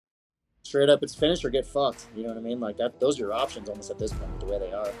straight up, it's finish or get fucked. You know what I mean? Like that. Those are your options almost at this point, the way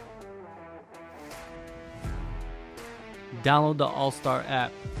they are. Download the AllStar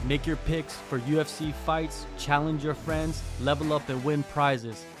app. Make your picks for UFC fights, challenge your friends, level up and win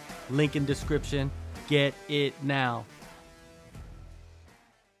prizes. Link in description. Get it now.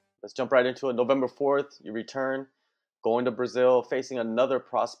 Let's jump right into it. November 4th, you return, going to Brazil, facing another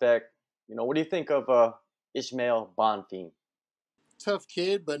prospect. What do you think of Ismael Bonfim? Tough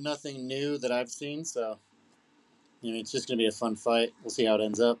kid, but nothing new that I've seen. So, it's just going to be a fun fight. We'll see how it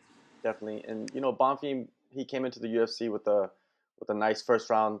ends up. Definitely. And, Bonfim, he came into the UFC with a nice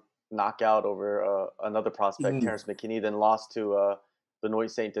first-round knockout over another prospect, Terrence McKinney, then lost to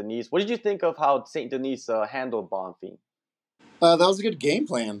Benoit Saint Denis. What did you think of how Saint Denis handled Bonfim? That was a good game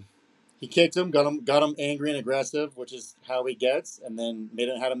plan. He kicked him, got him angry and aggressive, which is how he gets, and then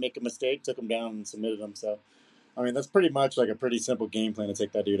had him make a mistake, took him down, and submitted him. So, that's pretty much like a pretty simple game plan to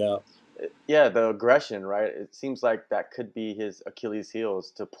take that dude out. Yeah, the aggression, right? It seems like that could be his Achilles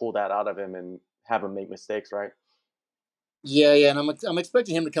heels, to pull that out of him and have him make mistakes, right? Yeah, and I'm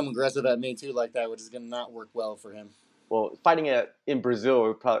expecting him to come aggressive at me too, like that, which is going to not work well for him. Well, fighting in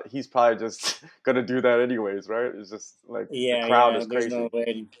Brazil, he's probably just gonna do that anyways, right? It's just like the crowd is crazy. There's no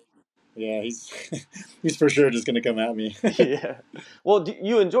way. Yeah, he's he's for sure just gonna come at me. Yeah. Well,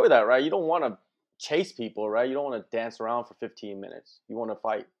 you enjoy that, right? You don't want to chase people, right? You don't want to dance around for 15 minutes. You want to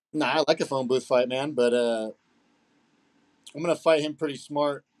fight. Nah, I like a phone booth fight, man, but I'm gonna fight him pretty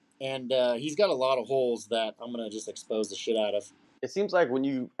smart, and he's got a lot of holes that I'm gonna just expose the shit out of. It seems like when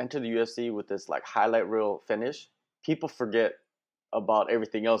you enter the UFC with this like highlight reel finish, people forget about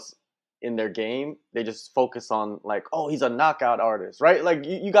everything else in their game. They just focus on like, oh, he's a knockout artist, right? Like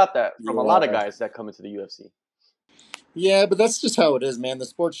you got that from a lot of guys that come into the UFC. Yeah, but that's just how it is, man. The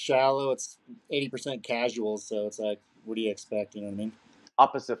sport's shallow. It's 80% casual, so it's like, what do you expect? You know what I mean?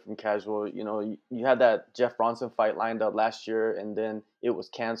 Opposite from casual. You had that Jeff Bronson fight lined up last year, and then it was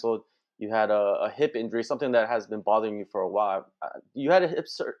canceled. You had a hip injury, something that has been bothering you for a while. You had a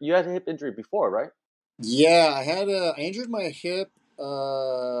hip injury before, right? Yeah, I injured my hip.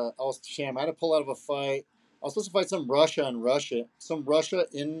 I had to pull out of a fight. I was supposed to fight some Russian in Russia. I don't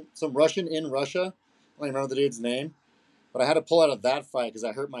even remember the dude's name, but I had to pull out of that fight because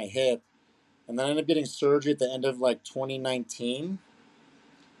I hurt my hip, and then I ended up getting surgery at the end of like 2019,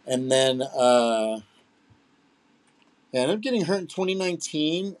 and then I ended up getting hurt in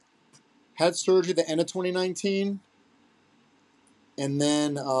 2019. Had surgery at the end of 2019, and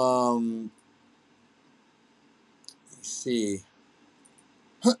then let's see.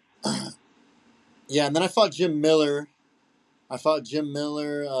 Yeah, and then I fought Jim Miller.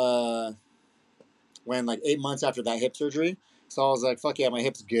 When like 8 months after that hip surgery. So I was like, fuck yeah, my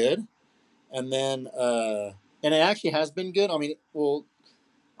hip's good. And then and it actually has been good.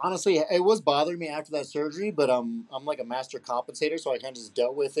 Honestly, it was bothering me after that surgery, but I'm like a master compensator, so I kind of just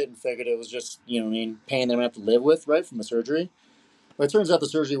dealt with it and figured it was just, pain that I'm gonna have to live with, right, from the surgery. But it turns out the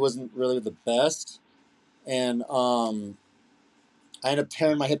surgery wasn't really the best. And I ended up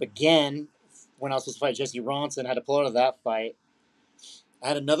tearing my hip again when I was supposed to fight Jesse Ronson. I had to pull out of that fight. I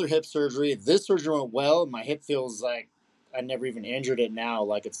had another hip surgery. This surgery went well. My hip feels like I never even injured it now.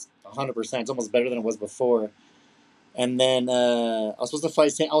 Like it's 100%. It's almost better than it was before. And then I was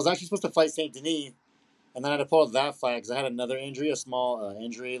actually supposed to fight Saint Denis, and then I had to pull out that fight because I had another injury, a small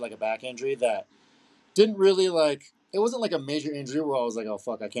injury, like a back injury that didn't really like. It wasn't like a major injury where I was like, oh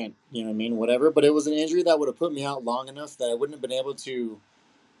fuck, I can't, whatever. But it was an injury that would have put me out long enough that I wouldn't have been able to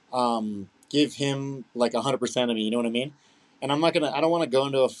give him like 100% of me. You know what I mean? And I don't want to go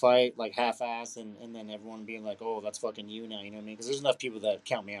into a fight like half-ass and then everyone being like, oh, that's fucking you now. You know what I mean? Because there's enough people that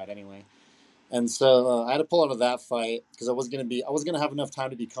count me out anyway. And so I had to pull out of that fight because I was gonna have enough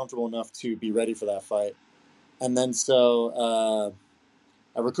time to be comfortable enough to be ready for that fight. And then so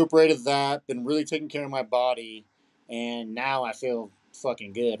I recuperated that, been really taking care of my body, and now I feel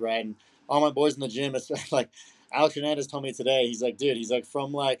fucking good, right? And all my boys in the gym, it's like Alex Hernandez told me today, he's like, dude, he's like,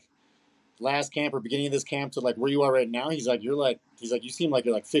 from like last camp or beginning of this camp to like where you are right now, he's like, you seem like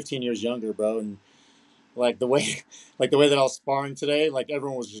you're like 15 years younger, bro. And like the way that I was sparring today, like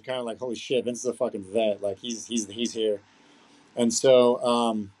everyone was just kind of like, holy shit, Vince is a fucking vet. Like he's here. And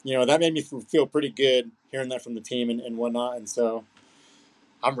so, that made me feel pretty good hearing that from the team and whatnot. And so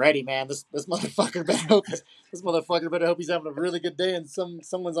I'm ready, man. This motherfucker better hope he's having a really good day and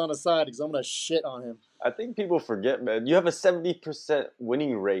someone's on his side because I'm gonna shit on him. I think people forget, man. You have a 70%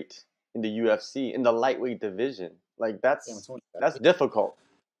 winning rate in the UFC in the lightweight division. Like that's difficult.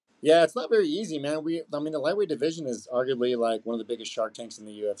 Yeah, it's not very easy, man. The lightweight division is arguably like one of the biggest shark tanks in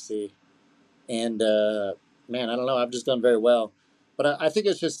the UFC, and man, I don't know. I've just done very well, But I think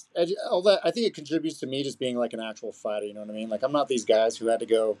it's just all that. I think it contributes to me just being like an actual fighter. You know what I mean? Like I'm not these guys who had to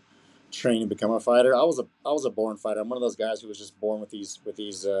go train and become a fighter. I was a born fighter. I'm one of those guys who was just born with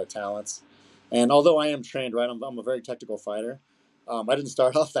these talents. And although I am trained, right, I'm a very technical fighter. I didn't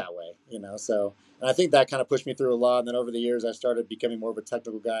start off that way, you know. So, and I think that kind of pushed me through a lot. And then over the years, I started becoming more of a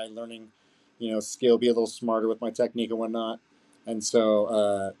technical guy, learning, skill, be a little smarter with my technique and whatnot. And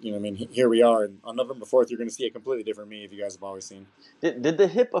so, I mean, here we are. And on November 4th, you're going to see a completely different me, if you guys have always seen. Did the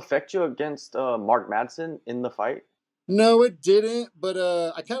hip affect you against Mark Madsen in the fight? No, it didn't. But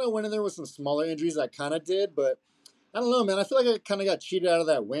I kind of went in there with some smaller injuries. I kind of did, but I don't know, man. I feel like I kind of got cheated out of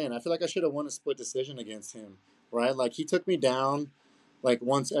that win. I feel like I should have won a split decision against him, right? Like he took me down like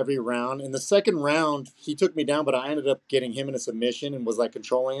once every round. In the second round, he took me down, but I ended up getting him in a submission and was like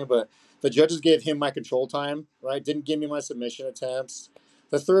controlling him. But the judges gave him my control time, right? Didn't give me my submission attempts.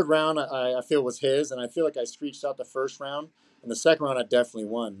 The third round, I feel was his, and I feel like I screeched out the first round. And the second round, I definitely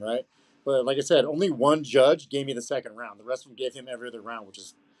won, right? But like I said, only one judge gave me the second round. The rest of them gave him every other round, which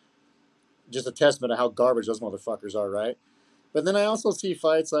is just a testament to how garbage those motherfuckers are, right? But then I also see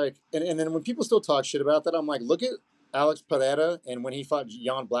fights like, and then when people still talk shit about that, I'm like, look at Alex Pereira and when he fought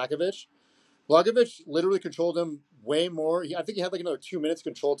Jan Blachowicz. Blachowicz literally controlled him way more. I think he had like another 2 minutes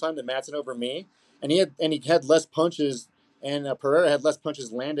control time than Madsen over me, and he had less punches, and Pereira had less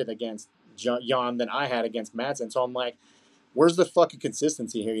punches landed against Jan than I had against Madsen. So I'm like, where's the fucking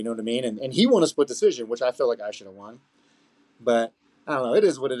consistency here? You know what I mean? And he won a split decision, which I feel like I should have won. But I don't know. It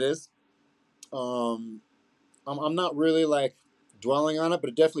is what it is. I'm not really like dwelling on it, but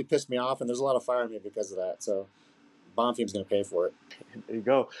it definitely pissed me off, and there's a lot of fire in me because of that. So Bonfim's going to pay for it. There you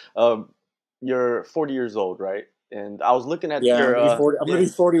go. You're 40 years old, right? And I was looking at Yeah, I'm your gonna be 40. I'm yeah, gonna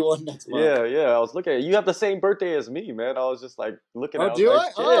be 41 next month. yeah. I was looking at you have the same birthday as me, man. I was just like looking at. Oh, I was do like,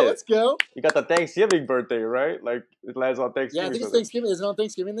 I? Oh, shit. let's go. You got the Thanksgiving birthday, right? Like it lands on Yeah, I Thanksgiving. think it's So Thanksgiving. Is it on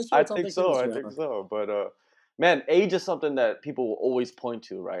Thanksgiving this year? I It's on think Thanksgiving so. this I year, think huh? so. But man, age is something that people will always point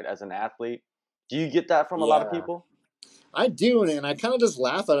to, right? As an athlete, do you get that from a lot of Yeah, people? I do, and I kind of just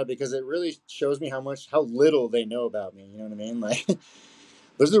laugh at it because it really shows me how little they know about me. You know what I mean? Like,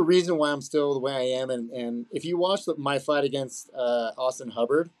 there's a reason why I'm still the way I am, and if you watch my fight against Austin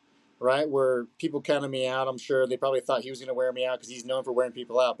Hubbard, right, where people counted me out, I'm sure they probably thought he was going to wear me out because he's known for wearing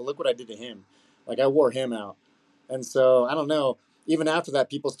people out. But look what I did to him. Like I wore him out, and so I don't know. Even after that,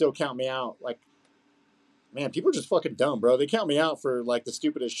 people still count me out. Like, man, people are just fucking dumb, bro. They count me out for like the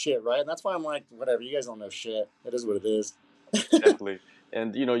stupidest shit, right? And that's why I'm like, whatever. You guys don't know shit. It is what it is. Definitely.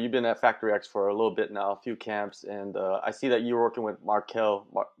 And you've been at Factory X for a little bit now, a few camps, and I see that you're working with Meridos,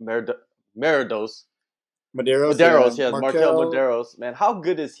 Medeiros, yeah. Maderos, yes, Markel Markel, Maderos. Man, how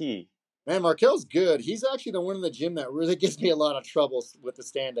good is he? man, Markel's good. He's actually the one in the gym that really gives me a lot of trouble with the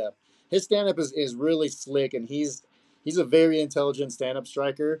stand up. His stand up is really slick, and he's a very intelligent stand up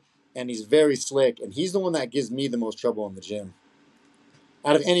striker, and he's very slick, and he's the one that gives me the most trouble in the gym.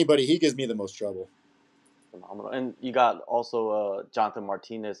 Out of anybody, he gives me the most trouble. Phenomenal. And you got also Jonathan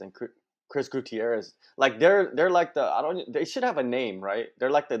Martinez and Chris Gutierrez. Like they're like I don't they should have a name, right? They're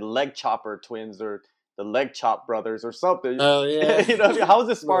like the leg chopper twins or the leg chop brothers or something. Oh yeah, How's it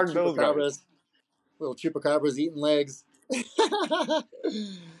little sparring those guys? chupacabras, little chupacabras eating legs.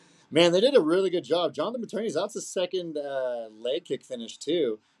 Man, they did a really good job. Jonathan Materni's that's his second leg kick finish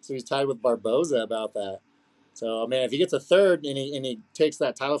too, so he's tied with Barboza about that. So, man, if he gets a third and he takes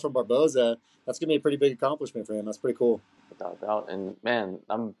that title from Barboza, that's gonna be a pretty big accomplishment for him. That's pretty cool. Without a doubt. And man,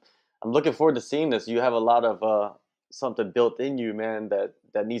 I'm looking forward to seeing this. You have a lot of something built in you, man,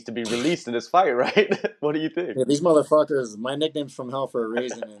 that needs to be released in this fight, right? What do you think? Yeah, these motherfuckers. My nickname's from hell for a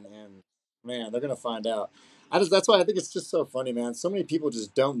reason, and man, they're gonna find out. That's why I think it's just so funny, man. So many people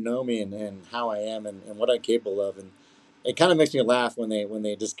just don't know me and how I am and what I'm capable of, and it kind of makes me laugh when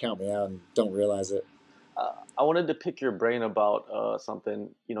they just count me out and don't realize it. I wanted to pick your brain about something.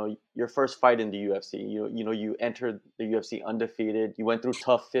 Your first fight in the UFC. You entered the UFC undefeated. You went through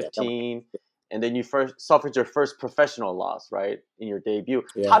tough Yeah, 15, and then you first suffered your first professional loss, right, in your debut.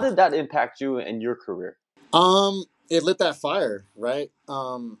 How yeah. did that impact you and your career? It lit that fire, right?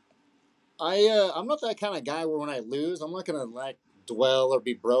 I'm not that kind of guy where when I lose, I'm not gonna like dwell or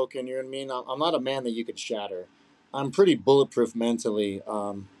be broken. You know what I mean? I'm not a man that you could shatter. I'm pretty bulletproof mentally,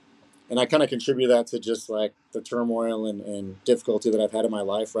 and I kind of contribute that to just like the turmoil and difficulty that I've had in my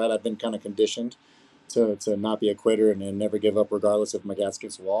life. Right? I've been kind of conditioned to not be a quitter and never give up, regardless if my gas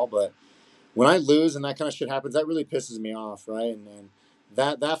gets the wall. But when I lose and that kind of shit happens, that really pisses me off, right? And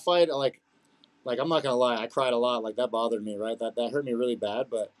that fight, like I'm not gonna lie, I cried a lot. Like that bothered me, right? That hurt me really bad,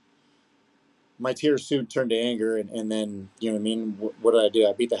 but my tears soon turned to anger, and then you know what I mean. What did I do?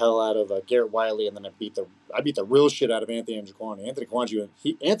 I beat the hell out of Garrett Wiley, and then I beat the real shit out of Anthony Njokuani.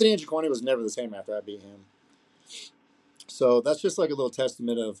 Anthony Njokuani was never the same after I beat him. So that's just like a little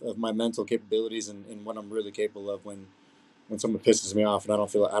testament of my mental capabilities and what I'm really capable of when someone pisses me off and I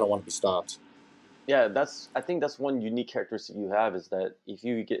don't want to be stopped. Yeah, I think that's one unique characteristic you have is that if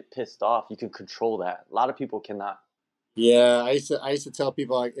you get pissed off, you can control that. A lot of people cannot. Yeah, I used to tell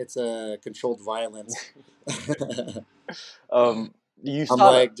people like it's a controlled violence. Um, you I'm saw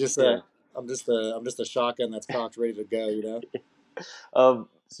that, like just yeah. a I'm just a shotgun that's cocked ready to go. You know.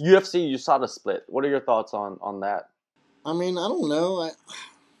 UFC, you saw the split. What are your thoughts on that? I mean, I don't know. I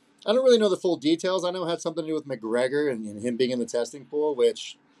don't really know the full details. I know it had something to do with McGregor and him being in the testing pool,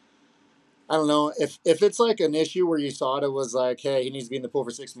 which I don't know if it's like an issue where USADA was like, hey, he needs to be in the pool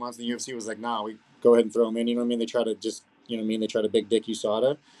for 6 months, and the UFC was like, nah, we go ahead and throw him in. You know what I mean? They try to just, you know what I mean? They try to big dick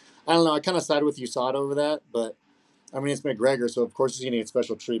USADA. I don't know. I kind of sided with USADA over that, but I mean, it's McGregor, so of course he's gonna get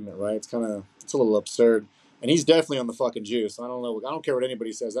special treatment, right? It's a little absurd, and he's definitely on the fucking juice. I don't know. I don't care what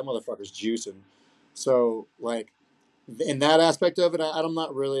anybody says. That motherfucker's juicing. So like in that aspect of it, I'm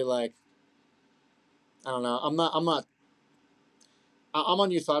not really like I don't know. I'm on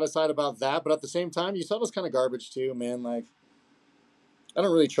USADA's side about that, but at the same time, USADA's kind of garbage too, man. Like, I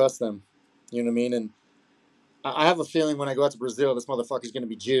don't really trust them. You know what I mean? And I have a feeling when I go out to Brazil, this motherfucker's going to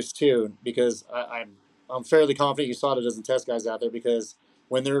be juiced too, because I'm fairly confident USADA doesn't test guys out there because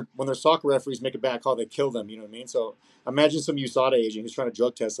when their soccer referees make a bad call, they kill them. You know what I mean? So imagine some USADA agent who's trying to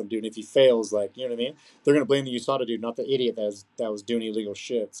drug test some dude, and if he fails, like you know what I mean, they're going to blame the USADA dude, not the idiot that was doing illegal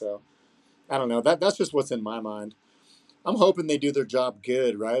shit. So I don't know. That's just what's in my mind. I'm hoping they do their job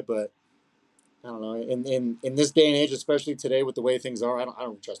good, right? But I don't know. In this day and age, especially today with the way things are, I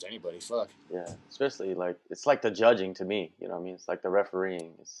don't trust anybody. Fuck. Yeah, especially like it's like the judging to me. You know what I mean? It's like the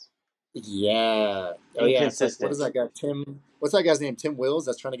refereeing. It's Yeah. Oh yeah. It's like what is inconsistent. that guy? What's that guy's name? Tim Wills.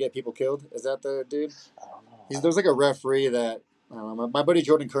 That's trying to get people killed. Is that the dude? I don't know. There's like a referee that I don't know. My buddy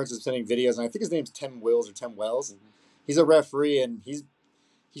Jordan Kearns is sending videos, and I think his name's Tim Wills or Tim Wells. Mhm. He's a referee, and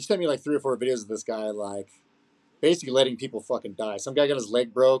he sent me like 3 or 4 videos of this guy like basically letting people fucking die. Some guy got his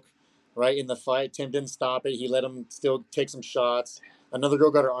leg broke, right in the fight. Tim didn't stop it. He let him still take some shots. Another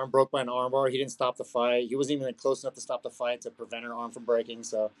girl got her arm broke by an armbar. He didn't stop the fight. He wasn't even like, close enough to stop the fight to prevent her arm from breaking.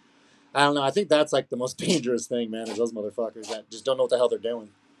 So I don't know. I think that's like the most dangerous thing, man, is those motherfuckers that just don't know what the hell they're doing.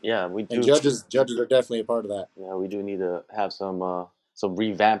 Yeah, we And do. judges are definitely a part of that. Yeah, we do need to have some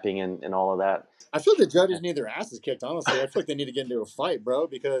revamping and all of that. I feel the judges need their asses kicked. Honestly, I feel like they need to get into a fight, bro,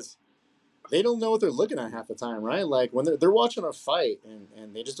 because they don't know what they're looking at half the time, right? Like when they're watching a fight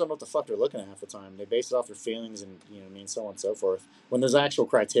and they just don't know what the fuck they're looking at half the time. They base it off their feelings and you know what I mean, so on and so forth. When there's actual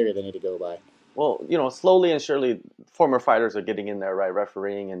criteria they need to go by. Well, slowly and surely, former fighters are getting in there, right?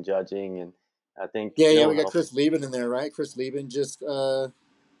 Refereeing and judging, and I think Yeah, yeah, it'll we got help. Chris Lieben in there, right? Chris Lieben just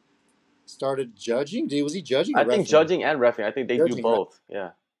started judging. Dude, was he judging or I think refereeing? judging and refereeing. I think they do Judging, right? both. Yeah,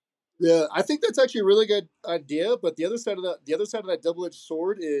 Yeah, I think that's actually a really good idea. But the other side of that double edged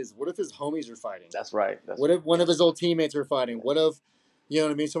sword is, what if his homies are fighting? that's right. That's What right. if one of his old teammates are fighting? What if, you know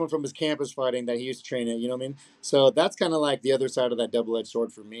what I mean, someone from his camp is fighting that he used to train at? You know what I mean? So that's kind of like the other side of that double edged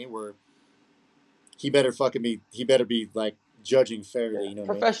sword for me, where he better be like judging fairly. Yeah, You know what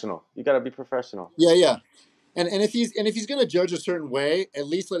I mean? professional. You got to be professional. Yeah, yeah. And if he's gonna judge a certain way, at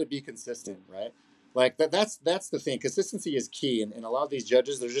least let it be consistent, right? Like that's the thing. Consistency is key, and a lot of these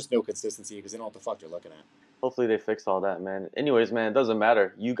judges, there's just no consistency because they don't know what the fuck they're looking at. Hopefully they fix all that, man. Anyways, man, it doesn't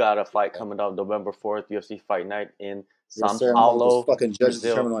matter. You got a fight Yeah. coming up November 4th, UFC Fight Night in Yes, Sao sir. I don't want those Paulo, fucking judges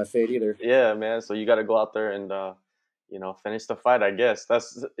Brazil. determine my fate either. Yeah, man. So you got to go out there and finish the fight. I guess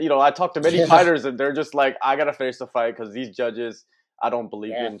that's I talked to many Yeah, fighters and they're just like, I gotta finish the fight because these judges, I don't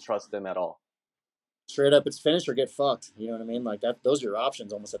believe yeah. in, trust them at all. Straight up, it's finish or get fucked. You know what I mean? Like that. Those are your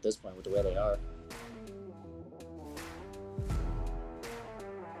options almost at this point with the way they are.